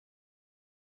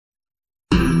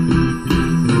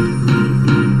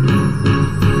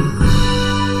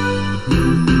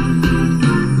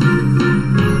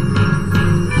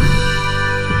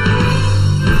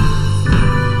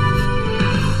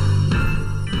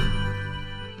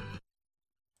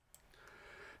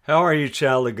How are you,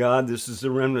 child of God? This is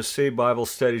the Remnant Seed Bible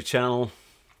Study Channel.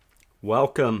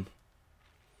 Welcome.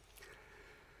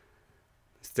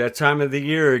 It's that time of the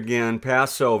year again,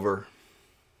 Passover.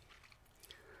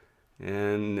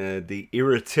 And the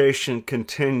irritation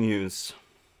continues.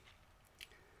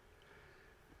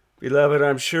 Beloved,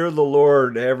 I'm sure the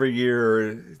Lord every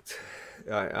year,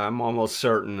 I'm almost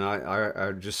certain,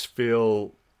 I just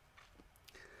feel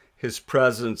His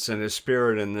presence and His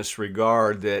Spirit in this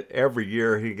regard, that every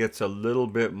year He gets a little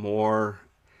bit more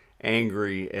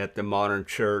angry at the modern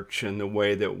church and the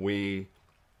way that we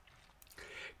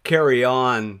carry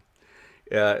on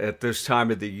at this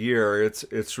time of the year.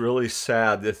 It's really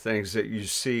sad, the things that you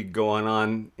see going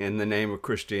on in the name of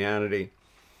Christianity.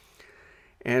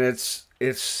 And it's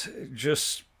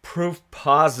just proof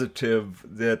positive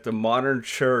that the modern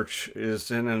church is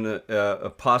in an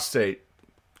apostate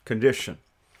condition.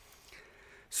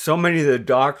 So many of the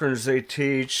doctrines they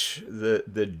teach,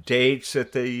 the dates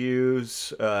that they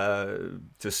use to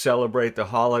celebrate the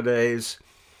holidays,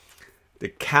 the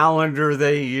calendar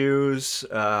they use,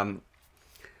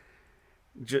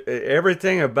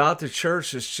 everything about the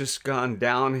church has just gone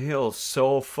downhill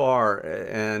so far,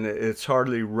 and it's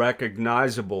hardly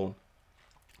recognizable.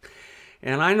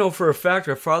 And I know for a fact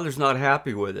our Father's not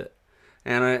happy with it.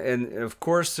 And of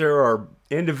course there are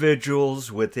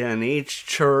individuals within each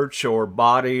church or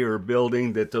body or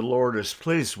building that the Lord is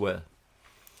pleased with.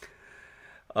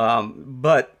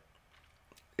 But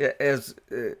as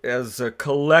a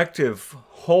collective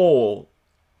whole,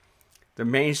 the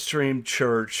mainstream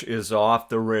church is off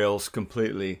the rails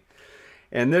completely.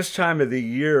 And this time of the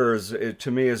year,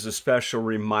 to me, is a special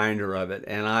reminder of it.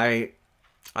 And I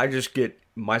just get,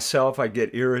 I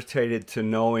get irritated to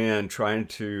no end trying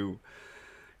to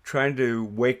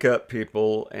wake up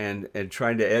people and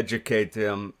trying to educate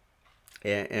them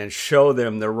and show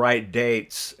them the right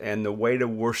dates and the way to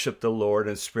worship the Lord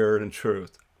in spirit and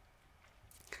truth.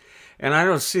 And I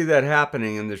don't see that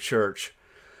happening in the church.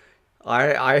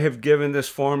 I have given this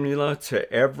formula to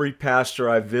every pastor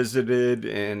I visited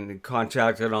and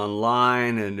contacted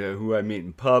online and who I meet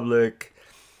in public.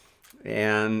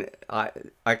 And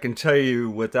I can tell you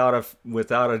without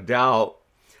a doubt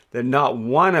that not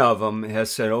one of them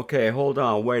has said, okay, hold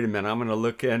on, wait a minute, I'm going to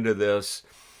look into this.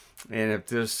 And if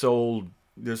this old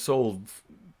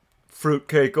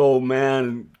fruitcake old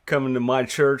man coming to my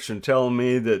church and telling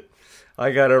me that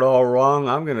I got it all wrong,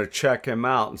 I'm going to check him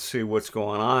out and see what's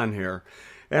going on here.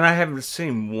 And I haven't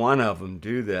seen one of them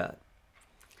do that.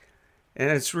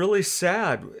 And it's really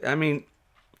sad. I mean,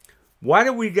 why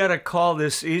do we got to call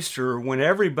this Easter when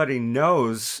everybody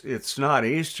knows it's not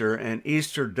Easter, and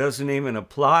Easter doesn't even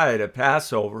apply to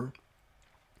Passover?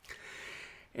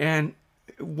 And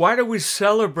why do we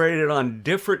celebrate it on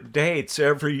different dates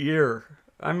every year?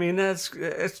 I mean, it's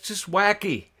just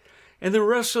wacky. And the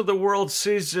rest of the world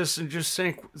sees this and just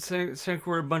think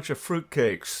we're a bunch of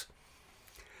fruitcakes.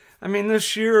 I mean,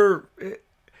 this year,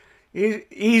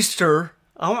 Easter,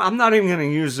 I'm not even going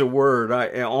to use the word,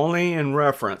 only in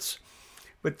reference.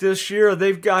 But this year,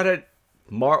 they've got it,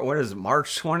 what is it,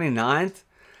 March 29th?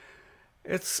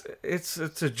 It's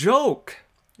a joke.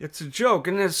 It's a joke.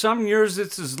 And in some years,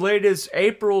 it's as late as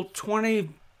April 24th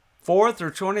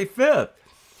or 25th.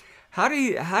 How do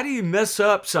you mess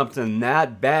up something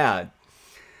that bad?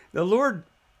 The Lord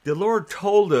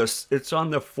told us it's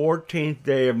on the 14th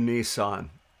day of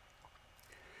Nisan.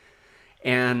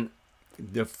 And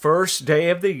the first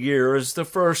day of the year is the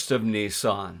first of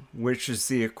Nisan, which is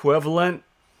the equivalent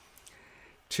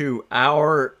to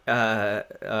our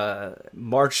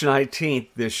March 19th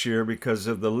this year because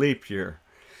of the leap year.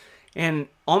 And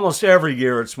almost every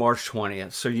year it's March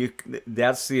 20th. So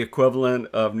that's the equivalent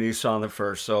of Nisan the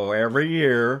 1st. So every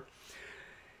year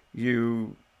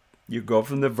you go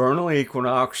from the vernal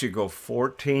equinox, you go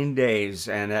 14 days,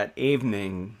 and that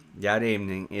evening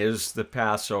is the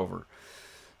Passover.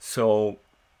 So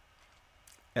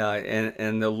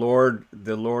and the Lord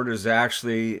is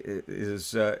actually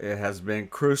has been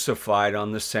crucified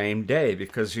on the same day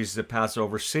because He's the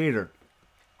Passover cedar.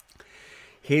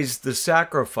 He's the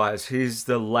sacrifice. He's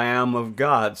the Lamb of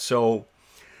God. So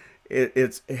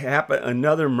it's happened.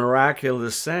 Another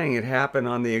miraculous thing. It happened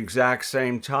on the exact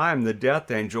same time the death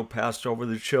angel passed over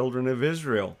the children of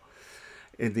Israel.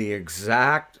 At the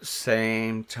exact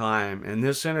same time. And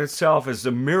this in itself is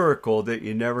a miracle that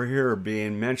you never hear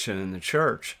being mentioned in the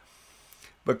church.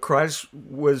 But Christ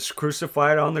was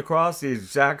crucified on the cross the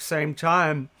exact same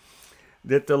time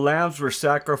that the lambs were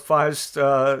sacrificed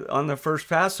on the first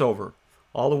Passover,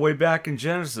 all the way back in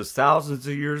Genesis, thousands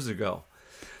of years ago.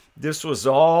 This was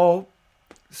all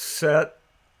set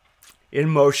in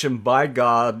motion by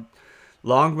God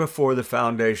long before the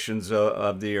foundations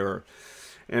of the earth.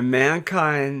 And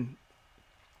mankind,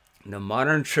 the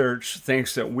modern church,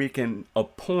 thinks that we can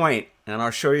appoint, and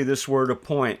I'll show you this word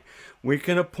appoint. We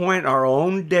can appoint our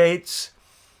own dates,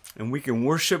 and we can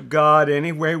worship God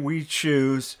any way we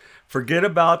choose. Forget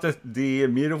about the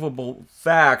immutable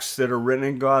facts that are written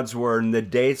in God's word and the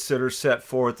dates that are set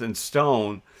forth in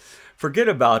stone. Forget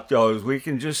about those. We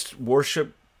can just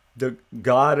worship the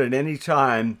God at any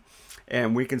time,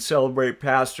 and we can celebrate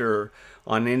Pastor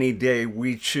on any day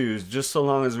we choose, just so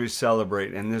long as we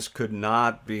celebrate. And this could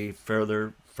not be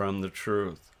further from the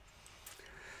truth.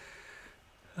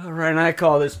 All right, and I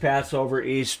call this Passover,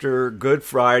 Easter, Good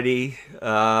Friday,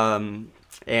 and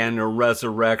a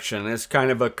resurrection. It's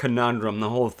kind of a conundrum. The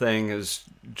whole thing is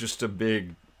just a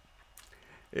big,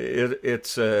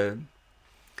 it's a,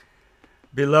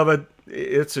 beloved,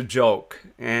 it's a joke,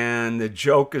 and the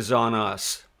joke is on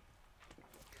us.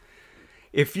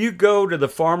 If you go to the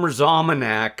Farmer's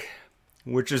Almanac,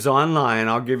 which is online,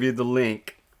 I'll give you the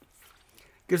link,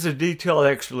 it gives a detailed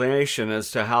explanation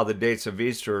as to how the dates of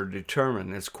Easter are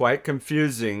determined. It's quite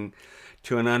confusing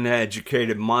to an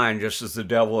uneducated mind, just as the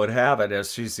devil would have it,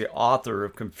 as he's the author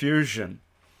of confusion.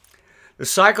 The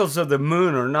cycles of the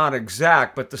moon are not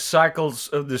exact, but the cycles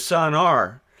of the sun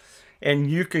are. And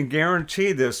you can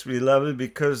guarantee this, beloved,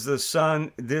 because the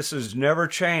sun, this has never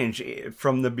changed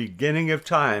from the beginning of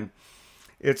time.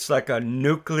 It's like a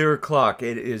nuclear clock.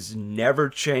 It is never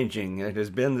changing. It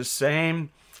has been the same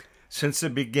since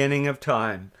the beginning of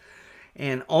time.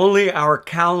 And only our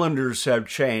calendars have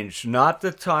changed, not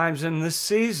the times and the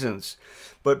seasons.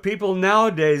 But people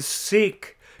nowadays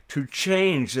seek to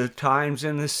change the times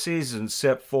and the seasons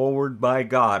set forward by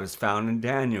God, as found in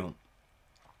Daniel.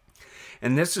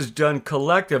 And this is done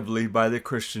collectively by the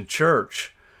Christian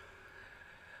church.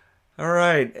 All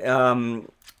right.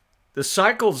 The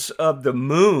cycles of the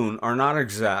moon are not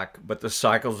exact, but the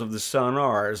cycles of the sun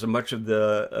are, as much of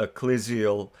the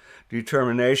ecclesial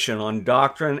determination on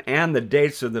doctrine and the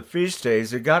dates of the feast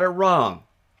days. They got it wrong.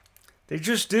 They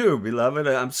just do, beloved.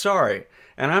 I'm sorry.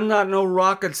 And I'm not no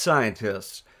rocket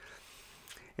scientist.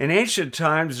 In ancient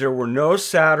times, there were no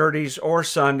Saturdays or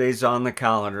Sundays on the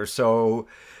calendar. So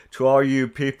to all you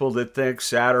people that think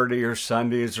Saturday or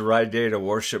Sunday is the right day to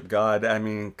worship God, I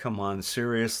mean, come on,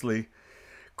 seriously?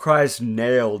 Christ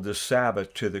nailed the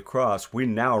Sabbath to the cross. We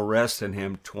now rest in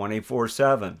Him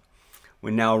 24/7. We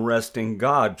now rest in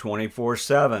God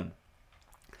 24/7.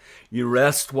 You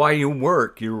rest while you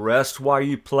work. You rest while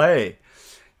you play.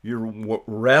 You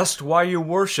rest while you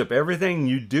worship. Everything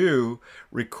you do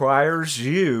requires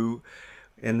you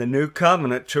in the new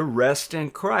covenant to rest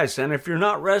in Christ. And if you're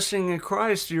not resting in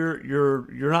Christ, you're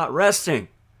not resting.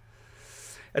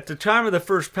 At the time of the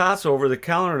first Passover, the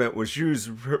calendar that was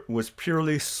used was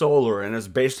purely solar and is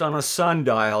based on a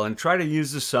sundial. And try to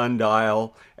use the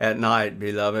sundial at night,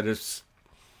 beloved.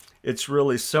 It's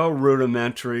really so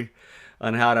rudimentary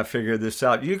on how to figure this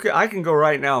out. I can go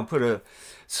right now and put a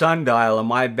sundial in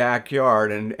my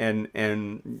backyard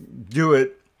and do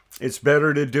it. It's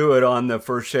better to do it on the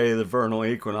first day of the vernal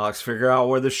equinox. Figure out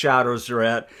where the shadows are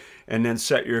at, and then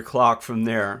set your clock from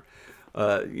there,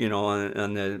 on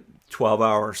the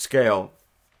 12-hour scale.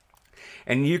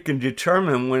 And you can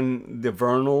determine when the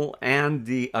vernal and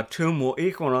the autumnal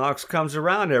equinox comes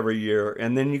around every year,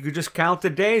 and then you can just count the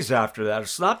days after that.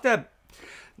 It's not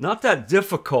that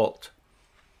difficult.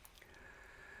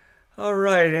 All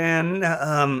right,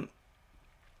 and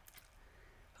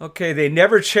okay, they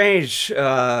never change.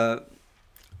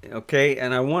 Okay,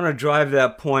 and I want to drive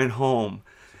that point home.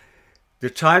 The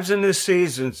times and the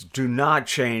seasons do not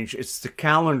change. It's the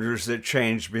calendars that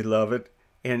change, beloved.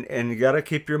 And you got to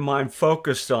keep your mind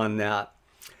focused on that.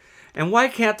 And why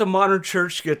can't the modern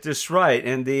church get this right?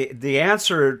 And the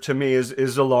answer to me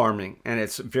is alarming. And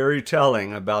it's very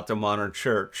telling about the modern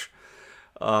church.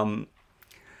 They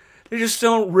just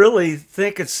don't really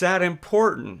think it's that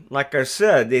important. Like I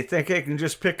said, they think they can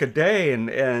just pick a day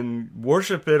and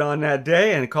worship it on that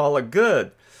day and call it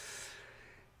good.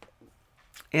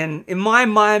 And in my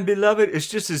mind, beloved, it's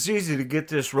just as easy to get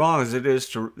this wrong as it is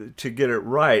to get it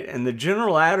right. And the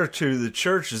general attitude of the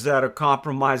church is that of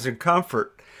compromise and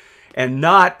comfort, and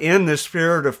not in the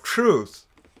spirit of truth,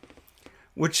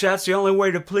 which that's the only way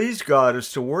to please God,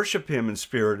 is to worship Him in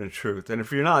spirit and truth. And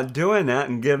if you're not doing that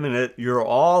and giving it your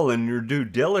all and your due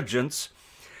diligence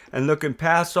and looking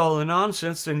past all the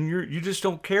nonsense, then you just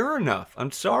don't care enough.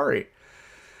 I'm sorry.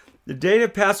 The date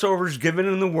of Passover is given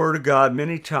in the Word of God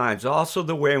many times, also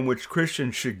the way in which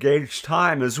Christians should gauge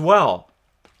time as well.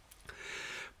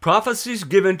 Prophecies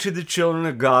given to the children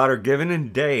of God are given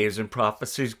in days, and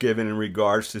prophecies given in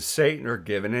regards to Satan are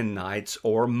given in nights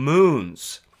or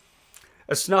moons.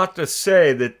 It's not to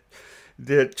say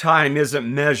that time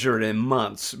isn't measured in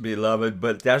months, beloved,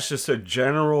 but that's just a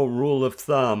general rule of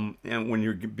thumb, and when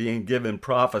you're being given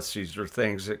prophecies or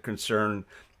things that concern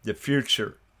the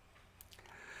future.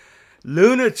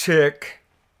 Lunatic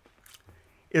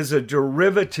is a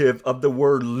derivative of the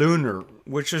word lunar,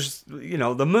 which is,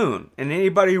 the moon. And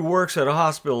anybody who works at a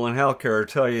hospital in healthcare will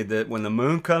tell you that when the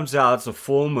moon comes out, it's a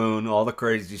full moon, all the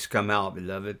crazies come out,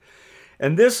 beloved.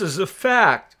 And this is a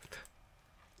fact.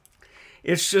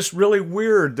 It's just really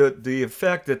weird that the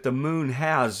effect that the moon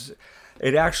has.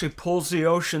 It actually pulls the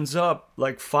oceans up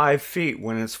like 5 feet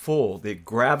when it's full. The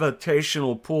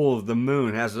gravitational pull of the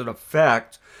moon has an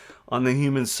effect on the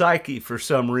human psyche for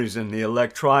some reason. The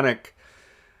electronic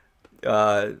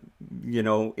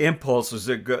impulses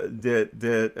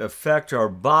that affect our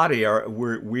body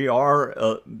we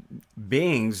are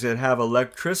beings that have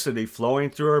electricity flowing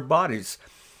through our bodies,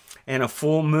 and a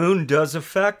full moon does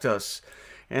affect us,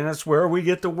 and that's where we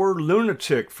get the word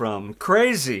lunatic from,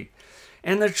 crazy.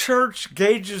 And the church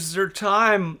gauges their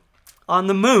time on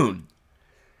the moon.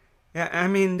 I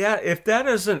mean, if that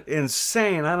isn't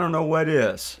insane, I don't know what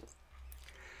is.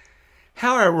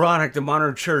 How ironic the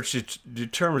modern church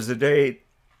determines the date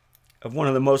of one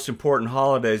of the most important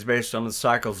holidays based on the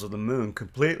cycles of the moon,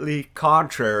 completely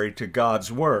contrary to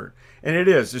God's word. And it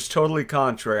is. It's totally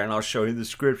contrary, and I'll show you the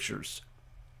scriptures.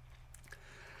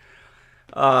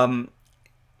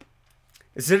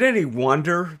 Is it any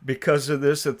wonder because of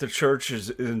this that the church is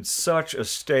in such a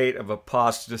state of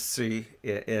apostasy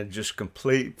and just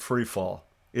complete free fall?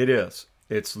 It is.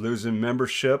 It's losing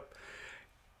membership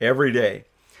every day.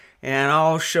 And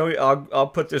I'll show you, I'll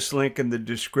put this link in the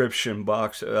description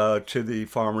box to the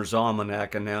Farmer's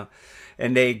Almanac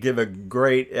and they give a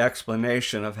great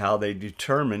explanation of how they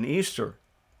determine Easter.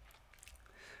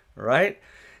 All right?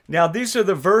 Now, these are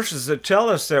the verses that tell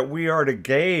us that we are to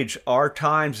gauge our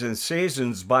times and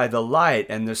seasons by the light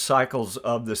and the cycles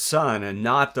of the sun and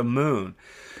not the moon.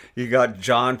 You got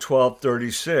John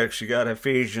 12:36. You got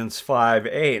Ephesians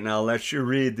 5:8. Now, I'll let you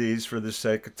read these for the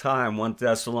sake of time. 1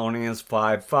 Thessalonians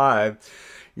 5:5.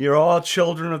 You're all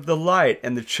children of the light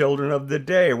and the children of the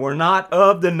day. We're not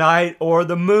of the night or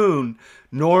the moon,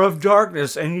 nor of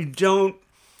darkness. And you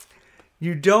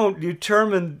don't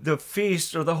determine the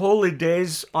feast or the holy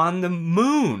days on the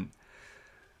moon.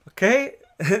 Okay?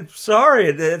 Sorry,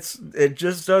 it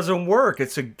just doesn't work.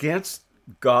 It's against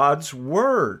God's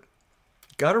word.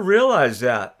 Got to realize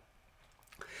that.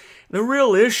 The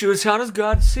real issue is, how does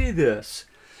God see this?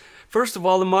 First of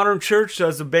all, the modern church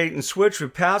does a bait and switch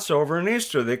with Passover and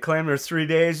Easter. They claim there's 3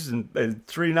 days and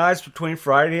 3 nights between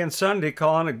Friday and Sunday,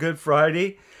 calling it Good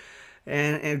Friday,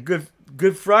 and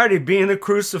Good Friday being the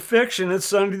crucifixion and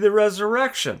Sunday the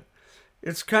resurrection.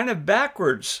 It's kind of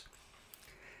backwards.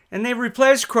 And they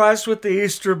replaced Christ with the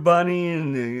Easter bunny,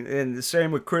 and the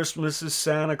same with Christmas is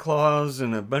Santa Claus,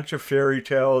 and a bunch of fairy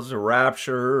tales, a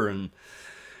rapture, and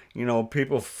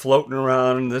people floating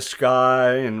around in the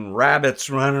sky, and rabbits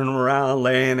running around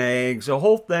laying eggs. The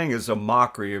whole thing is a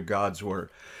mockery of God's word.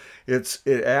 It's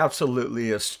absolutely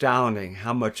astounding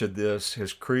how much of this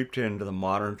has creeped into the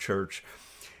modern church.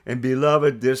 And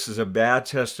beloved, this is a bad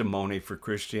testimony for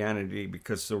Christianity,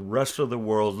 because the rest of the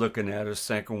world looking at us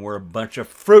thinking we're a bunch of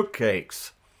fruitcakes.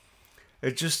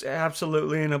 It's just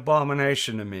absolutely an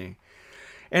abomination to me.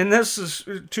 And this is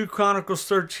 2 Chronicles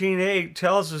 13:8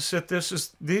 tells us that this is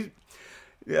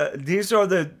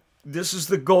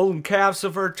the golden calves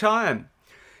of our time,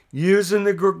 using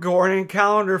the Gregorian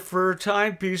calendar for a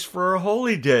timepiece for our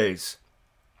holy days.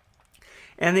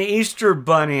 And the Easter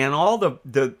bunny and all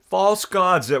the false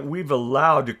gods that we've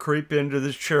allowed to creep into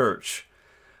the church.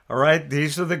 All right?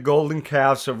 These are the golden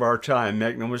calves of our time.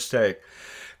 Make no mistake.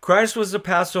 Christ was the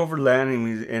Passover lamb,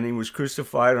 and he was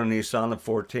crucified on Nisan the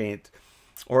 14th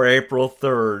or April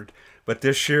 3rd. But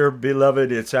this year,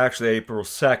 beloved, it's actually April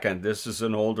 2nd. This is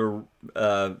an older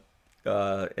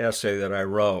essay that I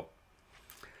wrote.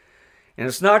 And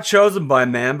it's not chosen by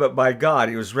man, but by God.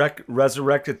 He was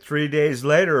resurrected 3 days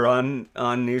later on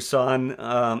Nisan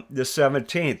the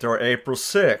 17th, or April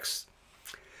 6th.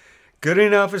 Good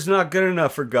enough is not good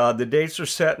enough for God. The dates are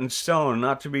set in stone,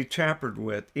 not to be tampered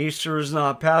with. Easter is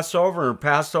not Passover, and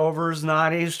Passover is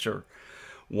not Easter.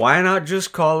 Why not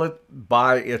just call it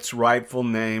by its rightful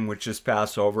name, which is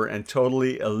Passover, and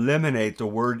totally eliminate the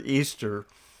word Easter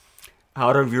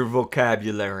out of your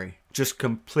vocabulary? Just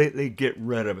completely get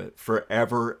rid of it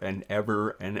forever and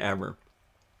ever and ever.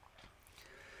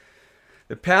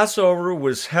 The Passover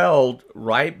was held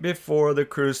right before the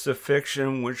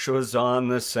crucifixion, which was on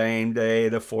the same day,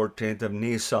 the 14th of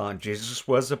Nisan. Jesus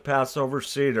was the Passover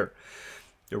cedar.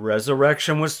 The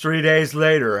resurrection was 3 days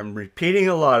later. I'm repeating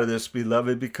a lot of this,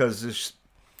 beloved, because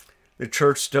the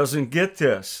church doesn't get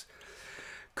this.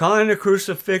 Calling the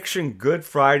crucifixion Good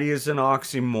Friday is an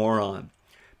oxymoron.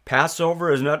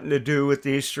 Passover has nothing to do with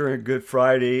Easter and Good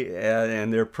Friday,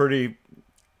 and they're pretty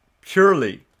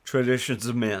purely traditions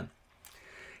of men.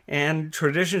 And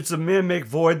traditions of men make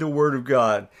void the word of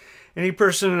God. Any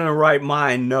person in their right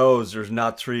mind knows there's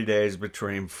not 3 days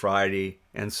between Friday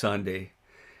and Sunday.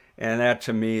 And that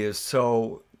to me is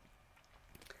so,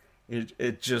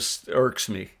 it just irks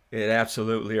me. It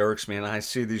absolutely irks me. And I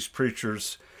see these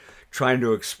preachers trying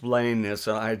to explain this,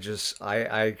 and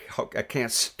I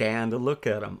can't stand to look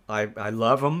at them. I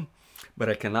love them, but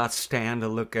I cannot stand to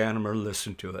look at them or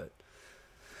listen to it.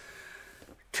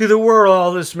 To the world,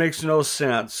 all this makes no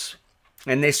sense.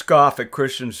 And they scoff at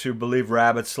Christians who believe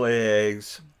rabbits lay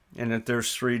eggs and that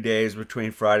there's 3 days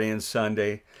between Friday and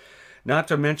Sunday. Not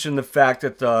to mention the fact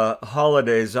that the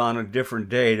holiday's on a different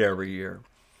date every year.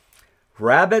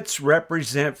 Rabbits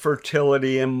represent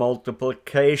fertility and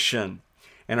multiplication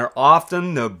and are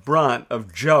often the brunt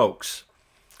of jokes,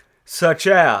 such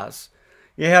as,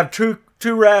 you have two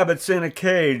rabbits in a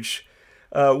cage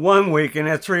 1 week, and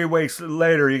then 3 weeks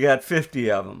later you got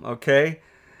 50 of them, okay?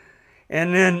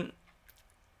 And then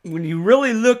when you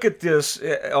really look at this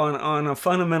on a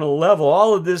fundamental level,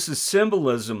 all of this is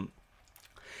symbolism.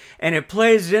 And it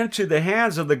plays into the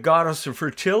hands of the goddess of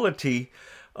fertility,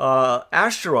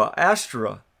 Ashtaroth,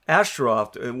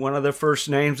 one of the first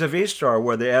names of Easter,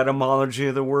 where the etymology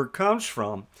of the word comes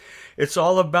from. It's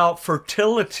all about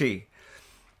fertility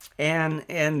and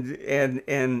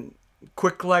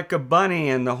quick like a bunny,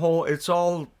 and the whole, it's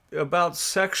all about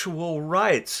sexual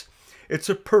rights. It's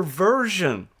a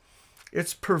perversion.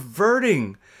 It's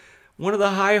perverting one of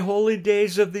the high holy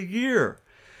days of the year.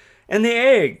 And the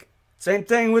egg, same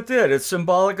thing with it. It's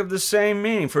symbolic of the same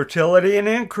meaning, fertility and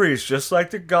increase, just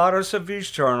like the goddess of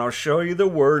Easter. And I'll show you the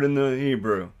word in the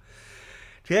Hebrew.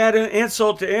 To add an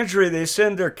insult to injury, they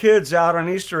send their kids out on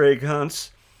Easter egg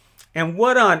hunts. And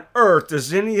what on earth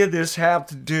does any of this have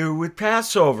to do with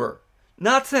Passover?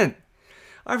 Nothing.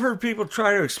 I've heard people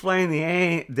try to explain the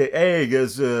egg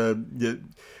as the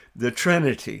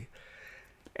Trinity.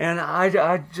 And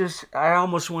I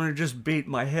almost want to just beat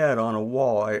my head on a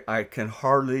wall. I can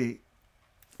hardly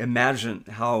imagine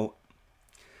how,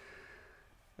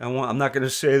 I'm not going to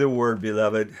say the word,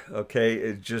 beloved, okay?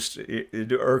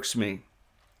 It irks me.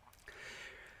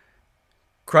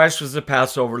 Christ was the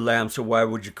Passover lamb, so why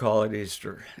would you call it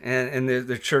Easter? And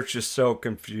the church is so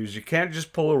confused. You can't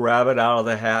just pull a rabbit out of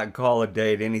the hat and call a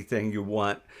date anything you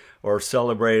want, or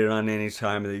celebrate it on any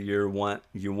time of the year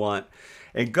you want.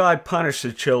 And God punished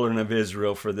the children of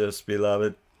Israel for this,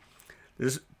 beloved.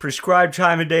 This prescribed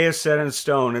time of day is set in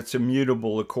stone. It's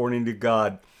immutable according to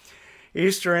God.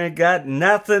 Easter ain't got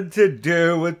nothing to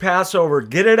do with Passover.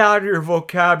 Get it out of your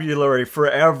vocabulary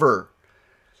forever.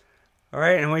 All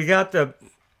right, and we got the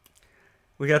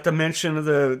mention of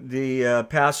the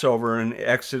Passover in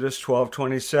Exodus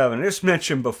 12:27. It's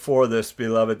mentioned before this,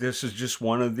 beloved. This is just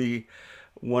one of the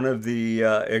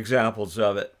examples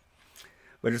of it.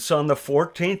 But it's on the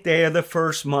 14th day of the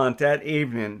first month. That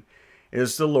evening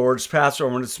is the Lord's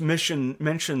Passover. And it's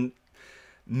mentioned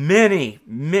many,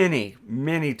 many,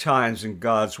 many times in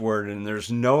God's Word. And there's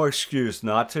no excuse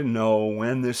not to know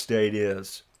when this date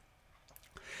is.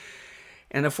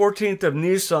 And the 14th of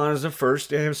Nisan is the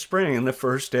first day of spring and the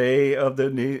first day of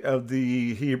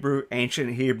the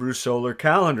ancient Hebrew solar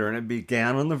calendar. And it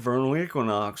began on the vernal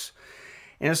equinox.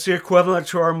 And it's the equivalent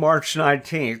to our March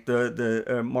 19th,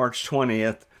 the March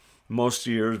 20th, most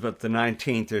years, but the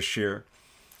 19th this year.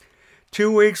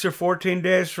 2 weeks or 14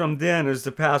 days from then is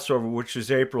the Passover, which is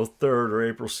April 3rd or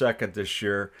April 2nd this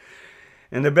year.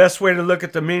 And the best way to look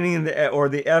at the meaning or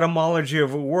the etymology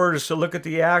of a word is to look at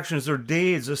the actions or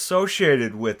deeds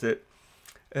associated with it.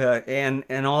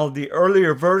 And all the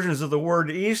earlier versions of the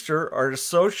word Easter are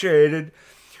associated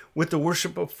with the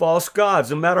worship of false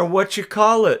gods, no matter what you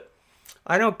call it.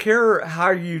 I don't care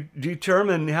how you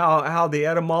determine how the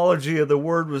etymology of the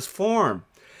word was formed.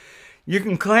 You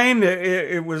can claim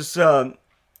it was,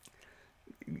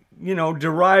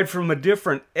 derived from a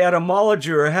different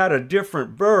etymology or had a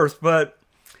different birth, but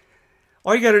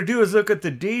all you got to do is look at the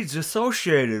deeds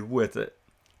associated with it.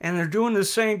 And they're doing the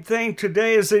same thing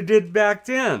today as they did back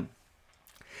then.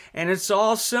 And it's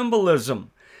all symbolism.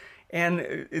 And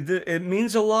it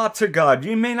means a lot to God.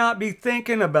 You may not be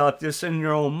thinking about this in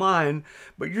your own mind,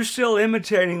 but you're still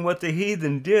imitating what the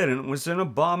heathen did, and it was an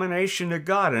abomination to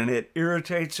God, and it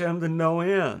irritates him to no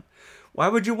end. Why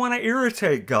would you want to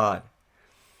irritate God?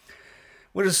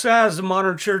 What is sad is the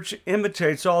modern church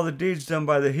imitates all the deeds done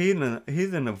by the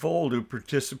heathen of old who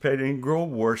participated in grove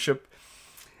worship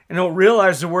and don't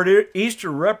realize the word Easter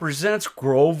represents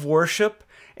grove worship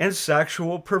and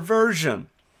sexual perversion.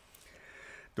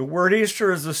 The word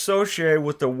Easter is associated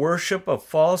with the worship of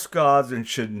false gods and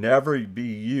should never be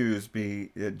used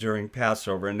during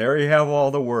Passover. And there you have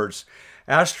all the words.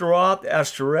 Ashtaroth,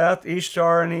 Ashtoreth,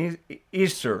 Ishtar, and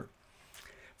Easter.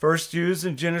 First used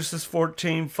in Genesis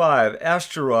 14:5.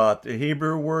 Ashtaroth, the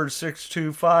Hebrew word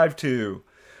 6252.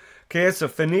 Okay, it's a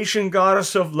Phoenician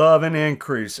goddess of love and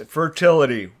increase,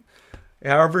 fertility,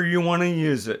 however you want to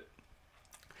use it.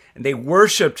 And they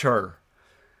worshipped her.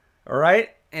 All right?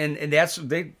 And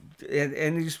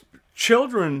these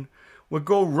children would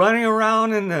go running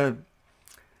around in the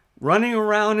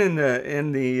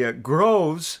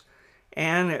groves,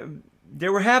 and they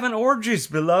were having orgies,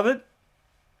 beloved.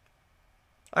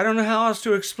 I don't know how else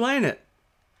to explain it.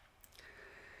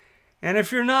 And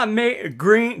if you're not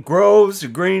green groves,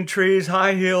 green trees,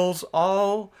 high hills,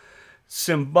 all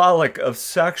symbolic of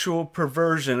sexual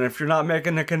perversion. If you're not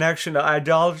making the connection to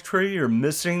idolatry, you're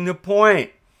missing the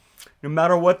point. No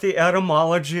matter what the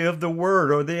etymology of the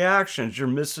word or the actions, you're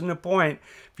missing the point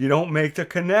if you don't make the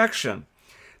connection.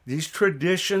 These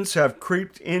traditions have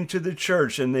creeped into the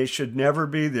church and they should never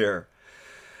be there.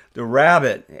 The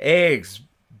rabbit, eggs,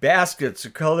 baskets, the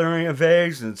coloring of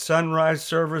eggs, and sunrise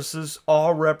services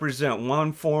all represent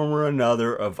one form or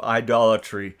another of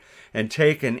idolatry and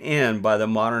taken in by the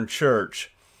modern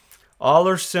church. All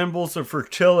are symbols of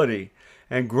fertility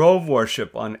and grove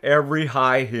worship on every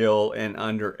high hill and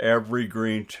under every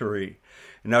green tree.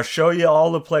 And I'll show you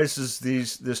all the places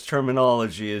this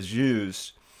terminology is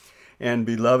used. And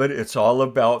beloved, it's all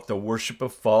about the worship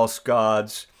of false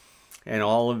gods and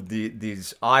all of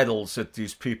these idols that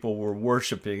these people were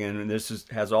worshiping. And this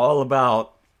has all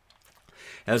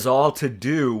to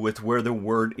do with where the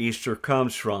word Easter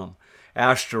comes from.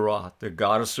 Ashtaroth, the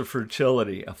goddess of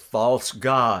fertility, a false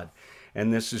god.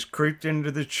 And this has creeped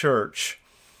into the church.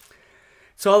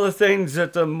 It's all the things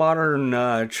that the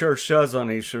modern church does on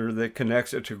Easter that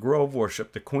connects it to grove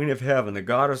worship. The Queen of Heaven, the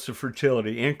goddess of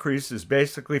fertility, increase is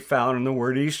basically found in the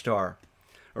word Ishtar,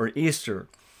 or Easter.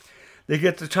 They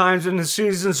get the times and the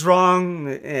seasons wrong,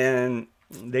 and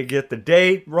they get the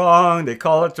date wrong. They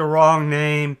call it the wrong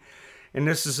name. And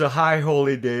this is a high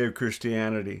holy day of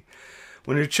Christianity.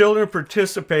 When the children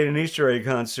participate in Easter egg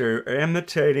hunts, they're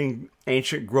imitating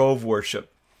ancient grove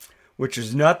worship, which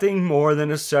is nothing more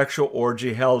than a sexual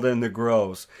orgy held in the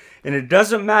groves. And it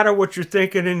doesn't matter what you're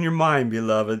thinking in your mind,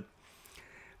 beloved.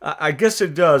 I guess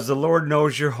it does. The Lord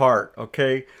knows your heart,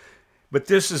 okay? But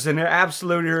this is an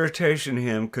absolute irritation to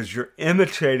him because you're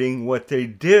imitating what they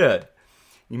did.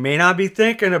 You may not be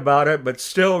thinking about it, but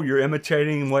still you're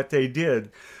imitating what they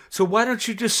did. So why don't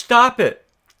you just stop it?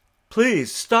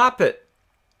 Please, stop it.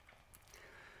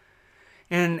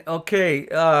 And, okay,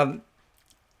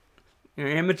 you're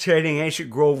imitating ancient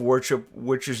grove worship,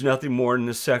 which is nothing more than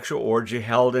a sexual orgy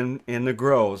held in the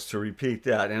groves, to repeat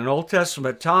that. In Old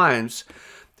Testament times,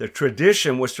 the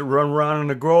tradition was to run around in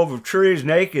a grove of trees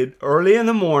naked early in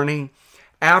the morning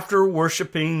after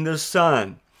worshiping the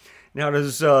sun. Now,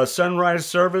 does sunrise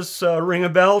service ring a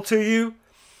bell to you?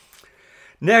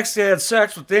 Next, they had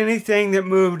sex with anything that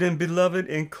moved, and beloved,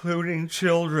 including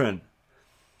children.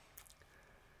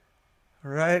 All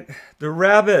right? The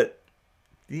rabbit,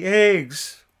 the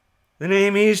eggs, the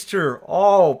name Easter,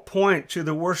 all point to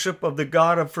the worship of the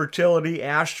god of fertility,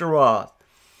 Ashtaroth.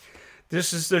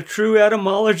 This is the true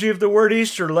etymology of the word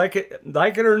Easter. Like it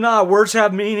or not, words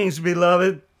have meanings,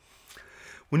 beloved.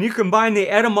 When you combine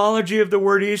the etymology of the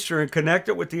word Easter and connect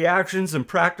it with the actions and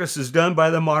practices done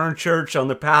by the modern church on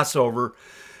the Passover,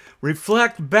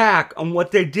 reflect back on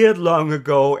what they did long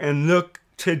ago and look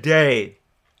today.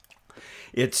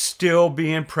 It's still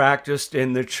being practiced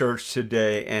in the church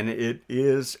today, and it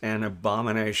is an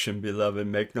abomination, beloved.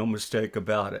 Make no mistake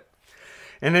about it.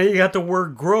 And then you got the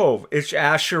word grove. It's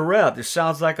Ashereth. It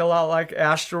sounds like a lot like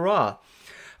Ashtaroth,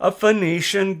 a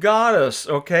Phoenician goddess.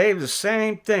 Okay, the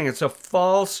same thing. It's a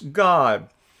false god.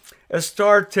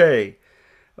 Astarte.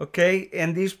 Okay,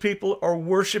 and these people are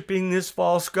worshiping this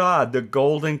false god, the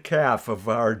golden calf of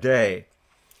our day.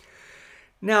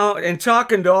 Now, in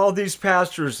talking to all these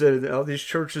pastors, all these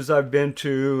churches I've been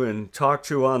to and talked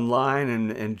to online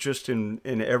and just in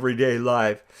everyday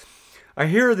life, I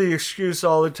hear the excuse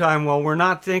all the time, well, we're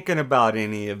not thinking about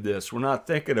any of this. We're not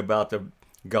thinking about the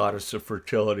goddess of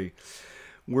fertility.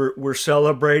 We're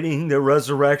celebrating the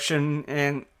resurrection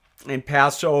and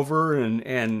Passover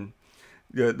and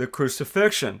the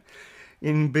crucifixion.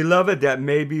 And beloved, that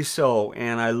may be so,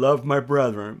 and I love my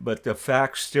brethren, but the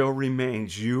fact still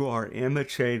remains, you are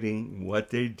imitating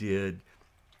what they did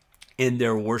in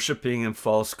their worshiping and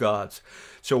false gods.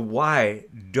 So why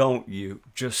don't you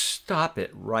just stop it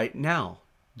right now?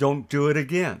 Don't do it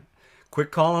again.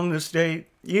 Quit calling this day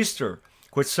Easter.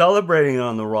 Quit celebrating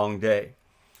on the wrong day.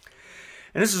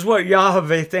 And this is what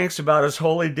Yahweh thinks about his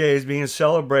holy days being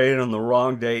celebrated on the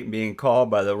wrong date and being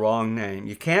called by the wrong name.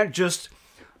 You can't just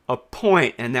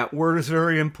appoint, and that word is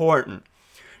very important,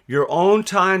 your own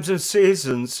times and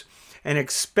seasons and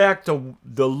expect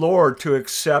the Lord to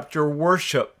accept your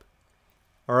worship.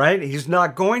 All right? He's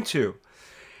not going to.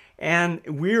 And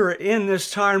we're in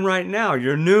this time right now.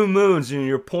 Your new moons and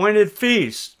your appointed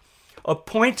feasts.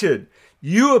 Appointed.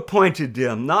 You appointed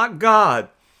them, not God.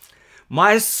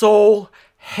 My soul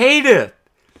hateth.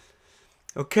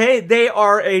 Okay? They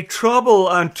are a trouble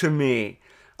unto me.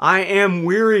 I am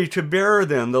weary to bear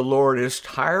them. The Lord is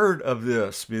tired of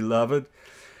this, beloved.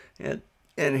 And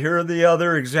here are the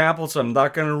other examples. I'm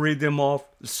not going to read them all for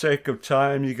the sake of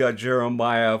time. You got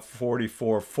Jeremiah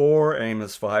 44:4,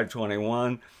 Amos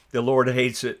 5:21. The Lord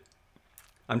hates it.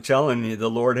 I'm telling you, the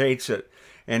Lord hates it.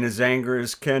 And his anger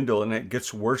is kindled, and it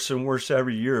gets worse and worse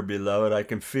every year, beloved. I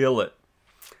can feel it.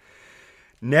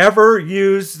 Never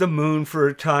use the moon for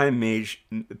a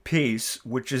timepiece,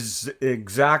 which is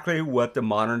exactly what the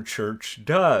modern church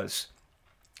does.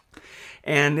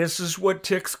 And this is what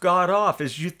ticks God off,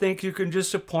 is you think you can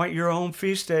just appoint your own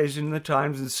feast days in the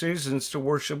times and seasons to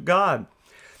worship God.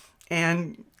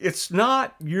 And it's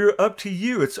not up to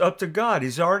you, it's up to God.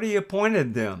 He's already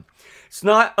appointed them. It's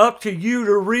not up to you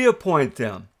to reappoint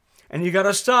them. And you got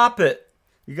to stop it.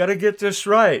 You got to get this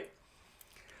right.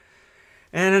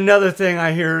 And another thing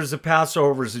I hear is the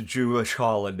Passover is a Jewish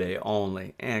holiday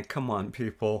only. And come on,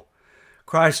 people.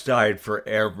 Christ died for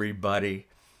everybody.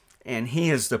 And he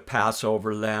is the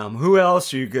Passover lamb. Who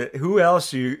else did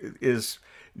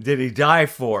he die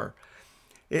for?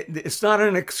 It's not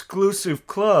an exclusive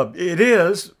club. It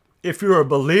is, if you're a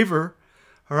believer,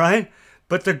 all right?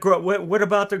 But what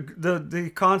about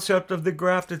the concept of the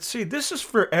grafted seed? This is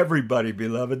for everybody,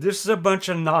 beloved. This is a bunch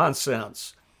of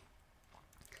nonsense.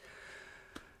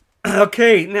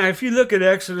 Okay, now if you look at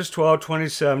Exodus 12,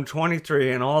 27,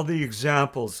 23, and all the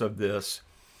examples of this,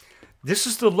 this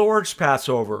is the Lord's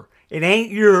Passover. It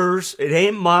ain't yours. It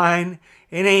ain't mine.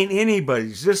 It ain't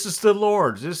anybody's. This is the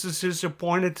Lord's. This is his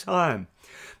appointed time.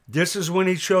 This is when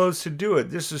he chose to do it.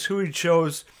 This is who he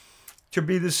chose to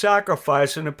be the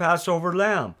sacrifice in the Passover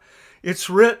lamb. It's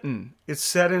written. It's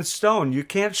set in stone. You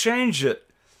can't change it.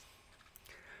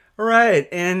 All right,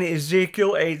 and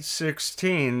Ezekiel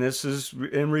 8:16, this is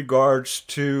in regards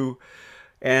to,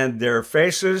 and their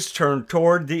faces turned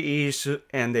toward the east,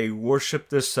 and they worship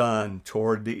the sun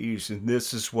toward the east. And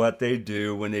this is what they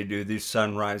do when they do these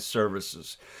sunrise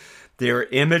services. They're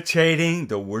imitating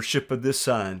the worship of the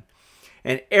sun.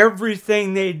 And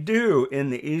everything they do in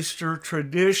the Easter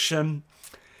tradition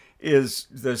is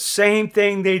the same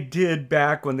thing they did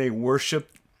back when they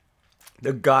worshiped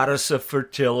the goddess of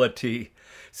fertility.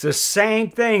 It's the same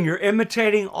thing. You're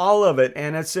imitating all of it,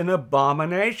 and it's an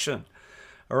abomination.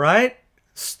 All right?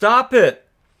 Stop it.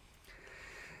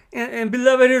 And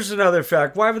beloved, here's another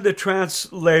fact. Why would the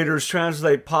translators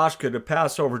translate Pascha to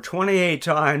Passover 28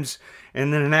 times,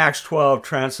 and then in Acts 12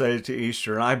 translate it to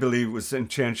Easter? And I believe it was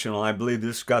intentional. I believe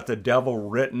this got the devil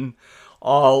written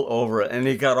all over it. And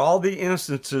he got all the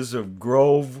instances of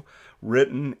grove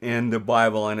written in the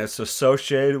Bible, and it's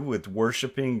associated with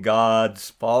worshiping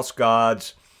gods, false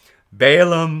gods,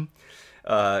 Balaam,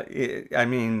 I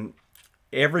mean,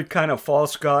 every kind of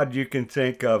false god you can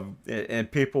think of,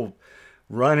 and people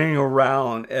running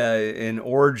around in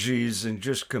orgies and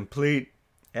just complete,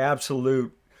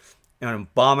 absolute an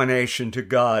abomination to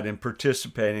God and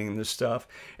participating in this stuff.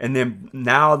 And then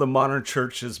now the modern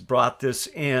church has brought this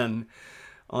in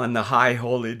on the high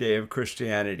holy day of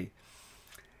Christianity.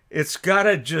 It's got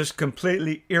to just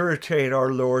completely irritate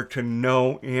our Lord to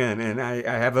no end. And I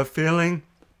have a feeling,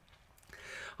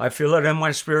 I feel it in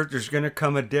my spirit, there's going to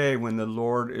come a day when the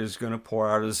Lord is going to pour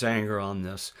out his anger on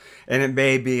this. And it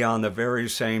may be on the very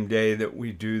same day that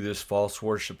we do this false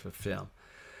worship of him.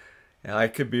 I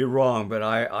could be wrong, but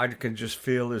I can just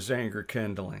feel his anger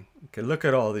kindling. Okay, look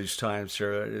at all these times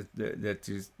here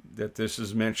that this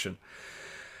is mentioned.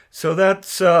 So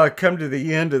that's come to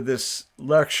the end of this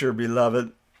lecture,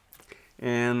 beloved.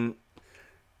 And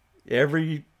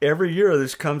every year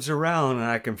this comes around, and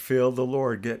I can feel the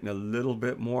Lord getting a little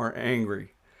bit more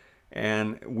angry.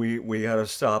 And we got to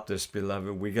stop this,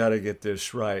 beloved. We got to get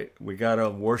this right. We got to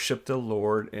worship the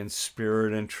Lord in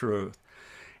spirit and truth.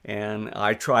 And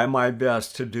I try my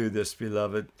best to do this,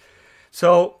 beloved.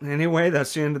 So anyway,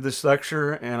 that's the end of this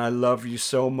lecture, and I love you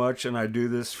so much, and I do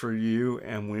this for you,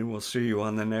 and we will see you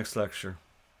on the next lecture.